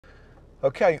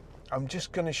Okay, I'm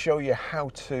just going to show you how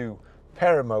to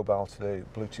pair a mobile to the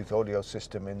Bluetooth audio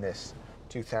system in this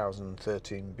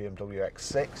 2013 BMW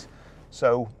X6.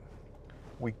 So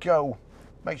we go,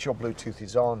 make sure Bluetooth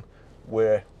is on.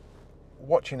 We're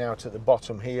watching out at the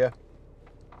bottom here,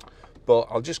 but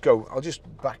I'll just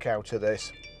back out of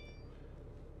this.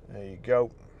 There you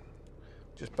go.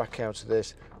 Just back out of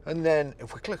this. And then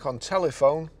if we click on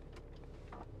telephone,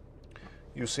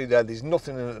 you'll see there's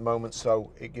nothing in at the moment,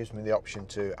 so it gives me the option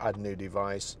to add new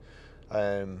device,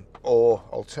 or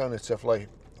alternatively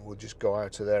we'll just go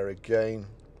out of there again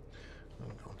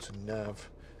and go to nav.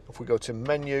 If we go to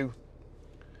menu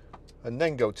and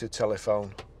then go to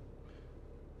telephone,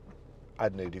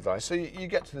 add new device, so you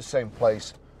get to the same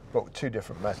place but with two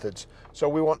different methods. So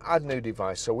we want add new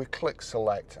device, so we click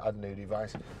select add new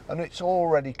device, and it's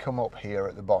already come up here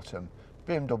at the bottom,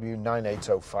 BMW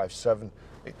 98057.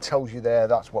 It tells you there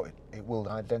that's what it will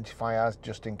identify as,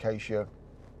 just in case you're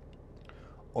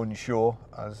unsure,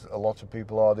 as a lot of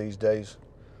people are these days.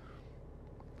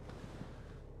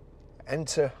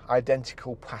 Enter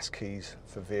identical passkeys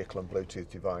for vehicle and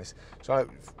Bluetooth device. So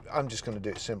I'm just going to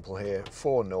do it simple here,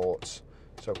 4 noughts.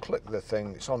 So click the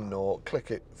thing, it's on naught,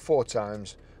 click it 4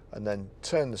 times, and then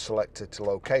turn the selector till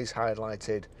OK is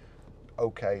highlighted.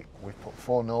 OK, we've put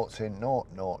 4 noughts in, naught,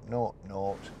 naught, naught,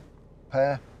 naught,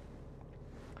 pair.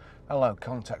 Allow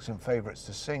contacts and favourites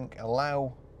to sync,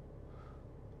 allow.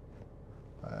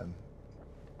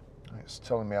 It's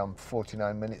telling me I'm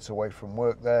 49 minutes away from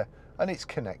work there, and it's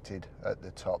connected at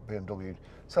the top, BMW.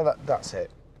 So that's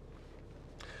it.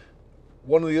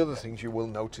 One of the other things you will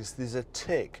notice, there's a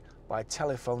tick by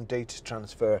telephone data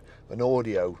transfer and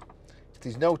audio. If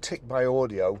there's no tick by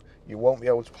audio, you won't be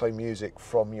able to play music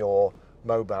from your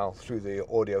mobile through the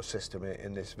audio system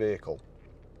in this vehicle.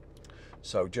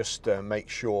 So just make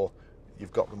sure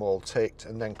you've got them all ticked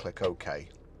and then click OK.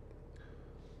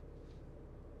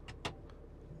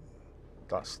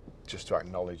 That's just to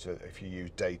acknowledge that if you use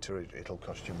data, it'll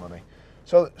cost you money.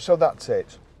 So that's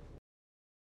it.